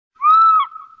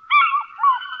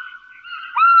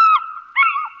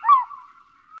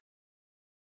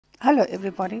Hello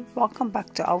everybody, welcome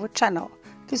back to our channel.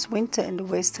 It is winter in the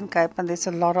Western Cape and there's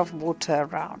a lot of water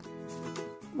around.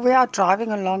 We are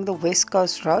driving along the West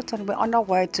Coast Road and we're on our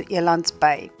way to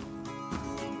Elandsbaai.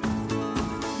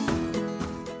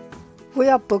 We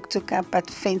are booked to camp at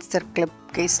Vensterklip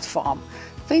guest farm.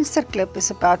 Vensterklip is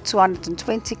about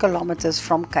 220 kilometers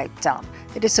from Cape Town.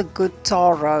 It is a good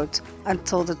tar road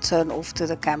until the turn off to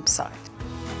the campsite.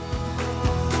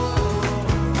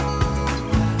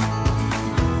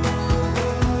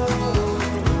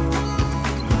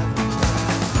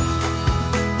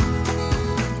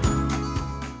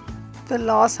 The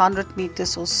last 100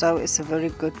 meters or so is a very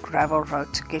good gravel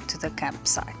road to get to the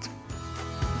campsite.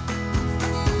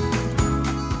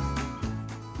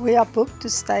 We are booked to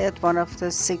stay at one of the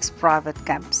 6 private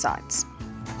campsites.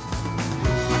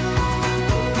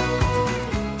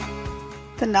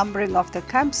 The numbering of the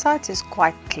campsites is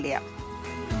quite clear.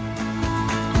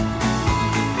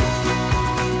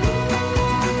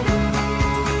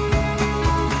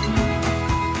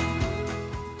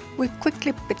 We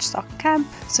quickly pitched our camp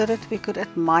so that we could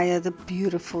admire the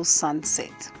beautiful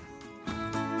sunset.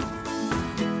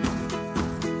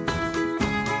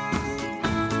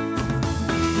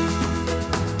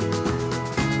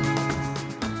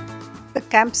 The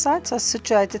campsites are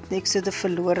situated next to the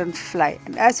Verlorenvlei,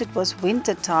 and as it was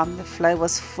winter time, the vlei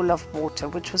was full of water,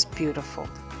 which was beautiful.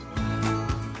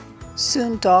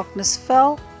 Soon darkness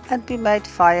fell and we made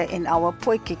fire in our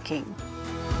potjie.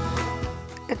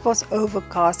 It was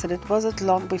overcast and it wasn't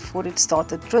long before it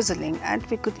started drizzling, and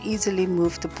we could easily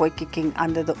move the potjie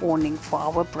under the awning for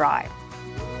our braai.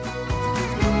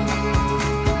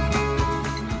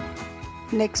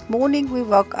 Next morning we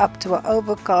woke up to an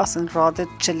overcast and rather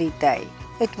chilly day.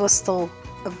 It was still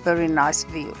a very nice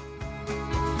view.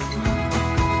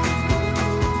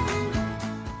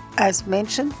 As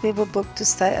mentioned, we were booked to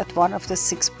stay at one of the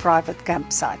 6 private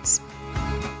campsites.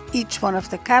 Each one of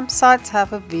the campsites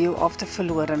have a view of the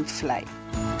Verlorenvlei.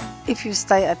 If you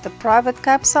stay at the private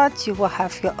campsite, you will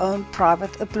have your own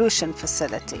private ablution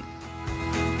facility.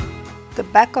 The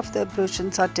back of the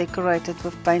ablutions are decorated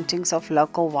with paintings of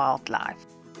local wildlife.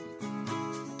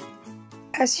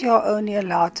 As you are only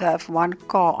allowed to have 1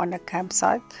 car on a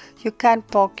campsite, you can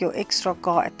park your extra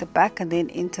car at the back and then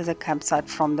enter the campsite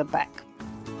from the back.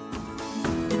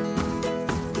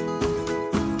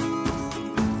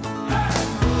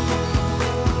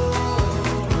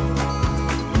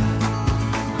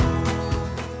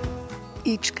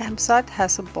 Each campsite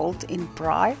has a built-in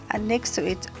braai and next to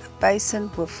it a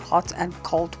basin with hot and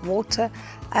cold water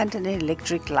and an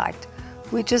electric light.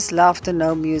 We just love the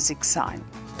no music sign.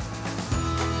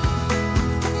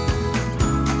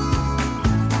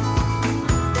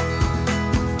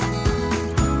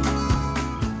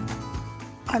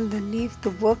 Underneath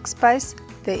the workspace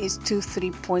there is 2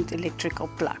 3-point electrical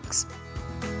plugs.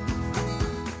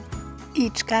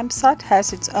 Each campsite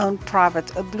has its own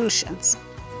private ablutions.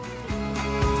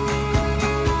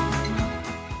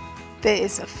 There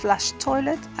is a flush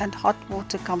toilet and hot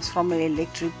water comes from an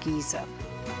electric geyser.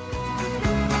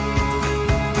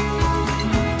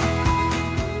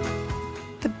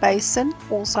 The basin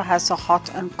also has a hot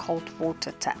and cold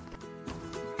water tap.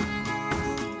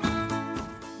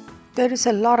 There is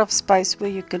a lot of space where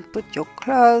you can put your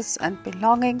clothes and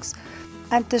belongings,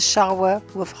 and the shower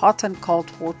with hot and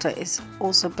cold water is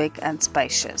also big and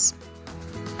spacious.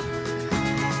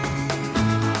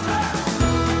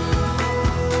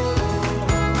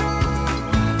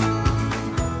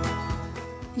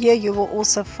 Here you will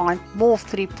also find more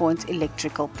 3-point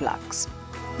electrical plugs.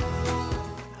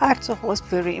 I was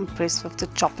very impressed with the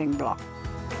chopping block.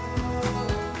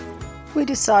 We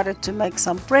decided to make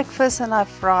some breakfast and I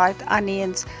fried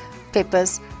onions,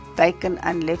 peppers, bacon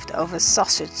and leftover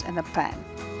sausage in a pan.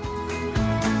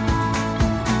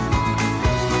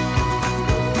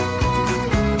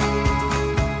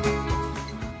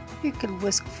 You can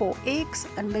whisk 4 eggs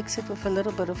and mix it with a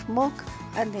little bit of milk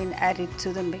and then add it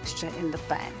to the mixture in the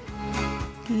pan.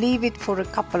 Leave it for a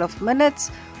couple of minutes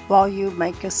while you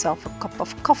make yourself a cup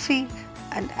of coffee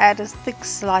and add a thick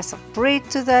slice of bread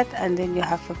to that, and then you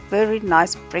have a very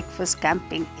nice breakfast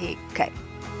camping egg cake.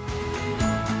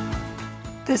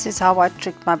 This is how I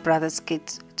tricked my brother's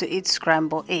kids to eat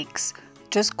scrambled eggs.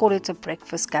 Just call it a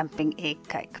breakfast camping egg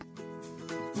cake.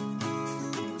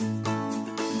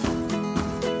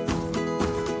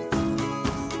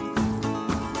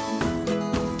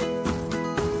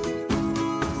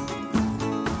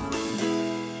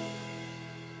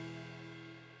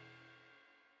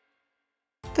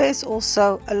 There is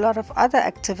also a lot of other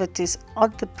activities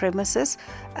on the premises,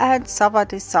 and Saba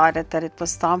decided that it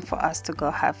was time for us to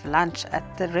go have lunch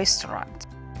at the restaurant.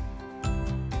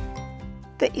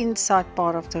 The inside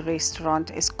part of the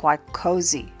restaurant is quite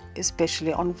cozy,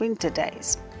 especially on winter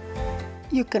days.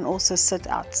 You can also sit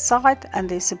outside and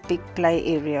there's a big play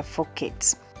area for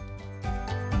kids.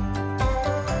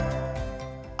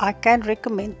 I can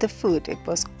recommend the food, it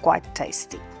was quite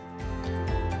tasty.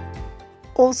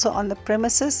 Also on the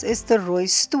premises is the Rooi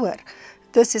Stoor.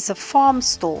 This is a farm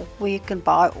stall where you can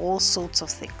buy all sorts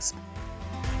of things.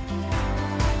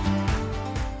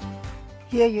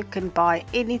 Here you can buy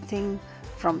anything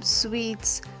from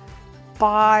sweets,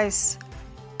 pies,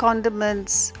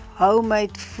 condiments,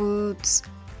 homemade foods,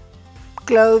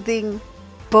 clothing,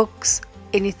 books,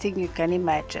 anything you can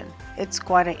imagine. It's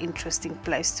quite an interesting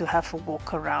place to have a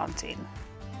walk around in.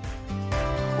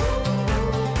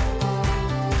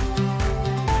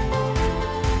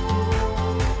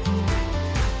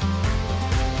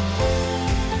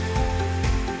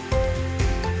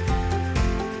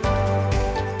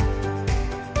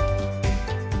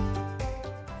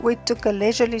 We took a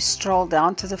leisurely stroll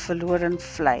down to the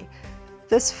Verlorenvlei.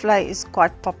 This vlei is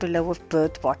quite popular with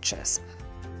bird watchers.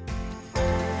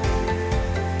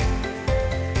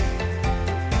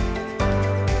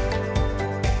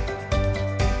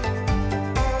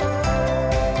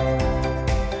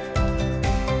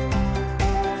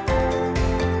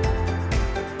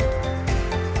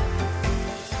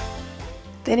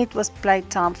 Then it was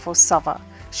playtime for Sava.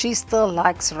 She still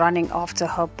likes running after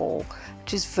her ball.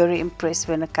 She's very impressed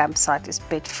when a campsite is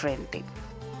pet friendly.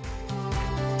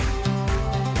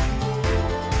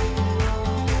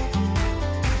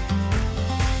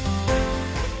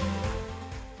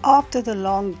 After the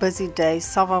long busy day,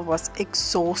 Sava was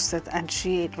exhausted and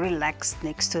she relaxed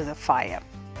next to the fire.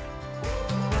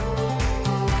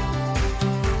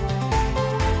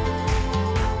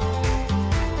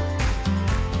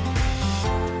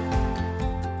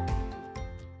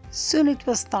 Soon it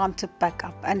was time to pack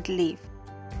up and leave.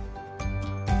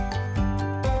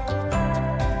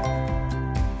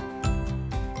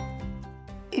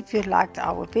 If you liked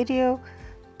our video,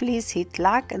 please hit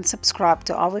like and subscribe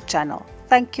to our channel.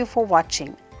 Thank you for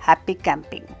watching. Happy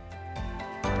camping!